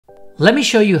Let me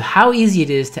show you how easy it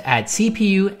is to add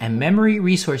CPU and memory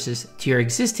resources to your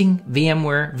existing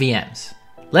VMware VMs.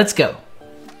 Let's go.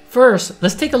 First,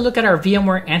 let's take a look at our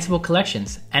VMware Ansible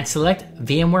collections and select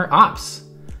VMware Ops.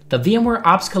 The VMware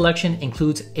Ops collection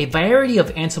includes a variety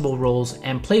of Ansible roles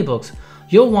and playbooks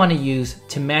you'll want to use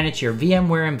to manage your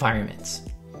VMware environments.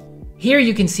 Here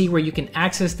you can see where you can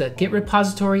access the Git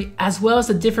repository as well as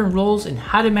the different roles in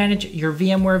how to manage your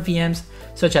VMware VMs,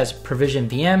 such as provision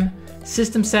VM,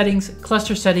 system settings,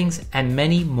 cluster settings, and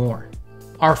many more.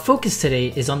 Our focus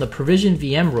today is on the provision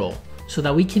VM role so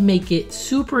that we can make it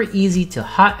super easy to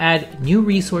hot add new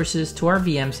resources to our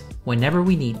VMs whenever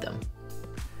we need them.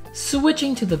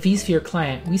 Switching to the vSphere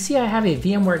client, we see I have a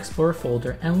VMware Explorer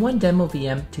folder and one demo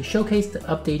VM to showcase the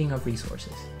updating of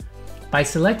resources. By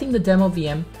selecting the demo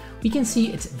VM, we can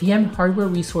see its VM hardware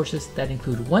resources that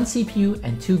include 1 CPU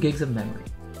and 2 gigs of memory.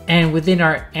 And within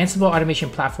our Ansible Automation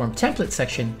Platform template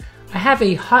section, I have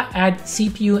a hot add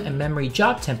CPU and memory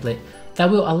job template that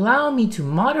will allow me to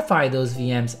modify those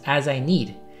VMs as I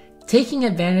need, taking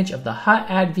advantage of the hot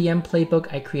add VM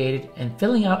playbook I created and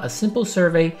filling out a simple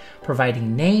survey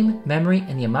providing name, memory,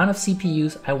 and the amount of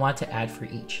CPUs I want to add for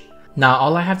each. Now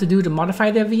all I have to do to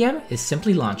modify the VM is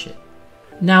simply launch it.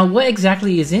 Now what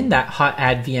exactly is in that hot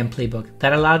add VM playbook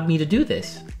that allowed me to do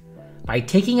this? By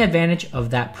taking advantage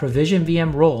of that provision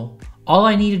VM role, all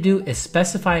I need to do is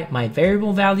specify my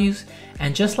variable values,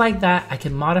 and just like that, I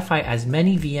can modify as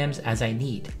many VMs as I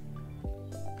need.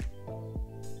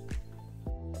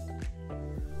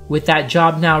 With that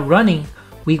job now running,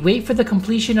 we wait for the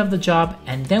completion of the job,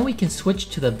 and then we can switch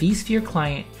to the vSphere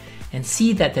client and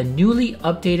see that the newly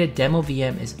updated demo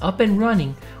VM is up and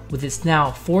running with its now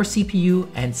 4 CPU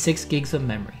and 6 gigs of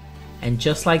memory. And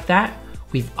just like that,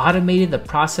 we've automated the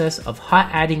process of hot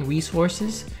adding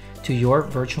resources to your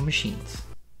virtual machines.